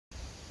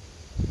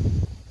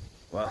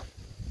Well,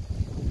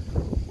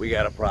 we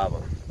got a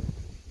problem.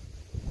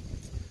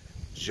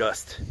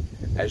 Just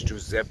as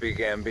Giuseppe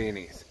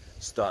Gambini's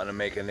starting to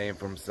make a name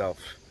for himself,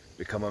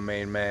 become a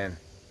main man,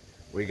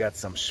 we got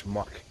some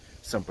schmuck,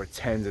 some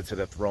pretender to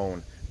the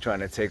throne trying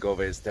to take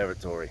over his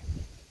territory.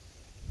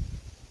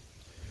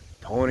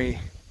 Tony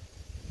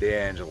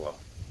D'Angelo.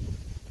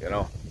 You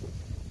know,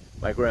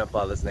 my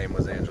grandfather's name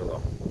was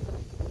Angelo.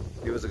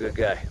 He was a good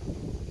guy.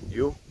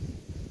 You?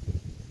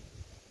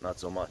 Not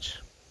so much.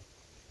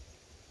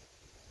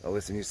 Now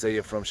listen, you say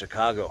you're from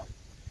Chicago.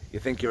 You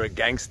think you're a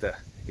gangster.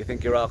 You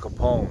think you're Al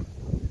Capone.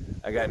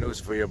 I got news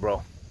for you,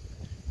 bro.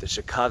 The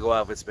Chicago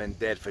outfit's been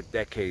dead for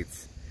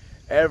decades.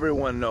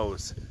 Everyone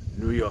knows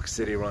New York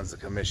City runs the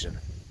commission.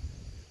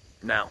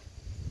 Now,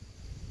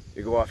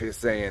 you go off here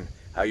saying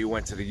how you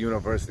went to the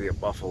University of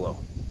Buffalo.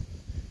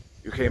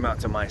 You came out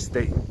to my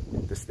state,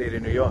 the state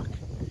of New York.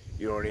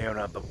 You don't even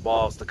have the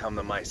balls to come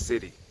to my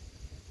city.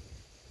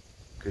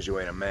 Because you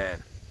ain't a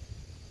man.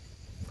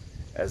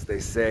 As they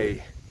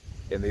say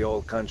in the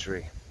old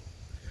country,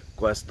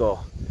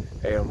 questo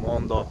è il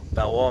mondo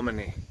da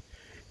uomini.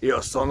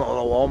 Io sono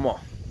l'uomo.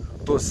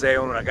 Tu sei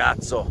un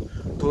ragazzo.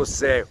 Tu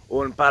sei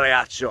un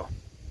pagliaccio.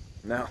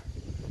 Now,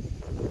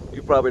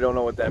 you probably don't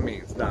know what that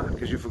means. Nah,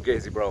 because you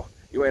fugazi, bro.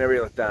 You ain't a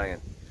real Italian.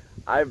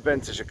 I've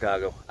been to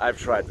Chicago. I've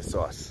tried the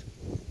sauce.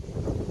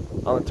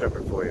 I'll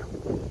interpret for you.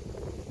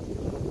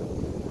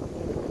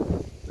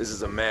 This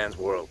is a man's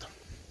world.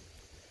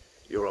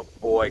 You're a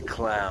boy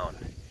clown.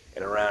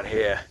 And around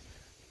here,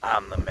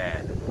 I'm the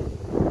man.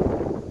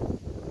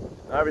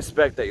 I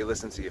respect that you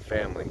listen to your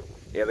family.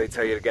 Yeah, they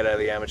tell you to get out of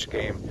the amateur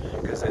game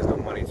because there's no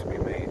money to be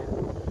made.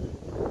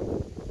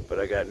 But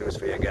I got news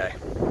for you, guy.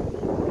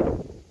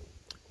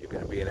 You're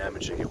gonna be an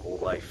amateur your whole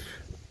life.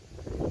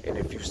 And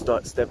if you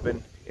start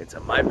stepping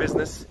into my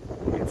business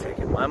and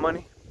taking my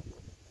money,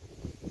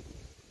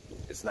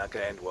 it's not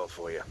gonna end well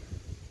for you.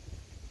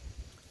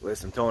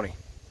 Listen, Tony,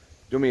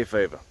 do me a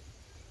favor.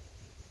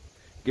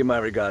 Give my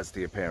regards to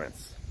your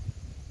parents.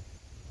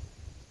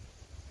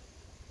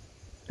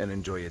 And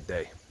enjoy your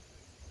day.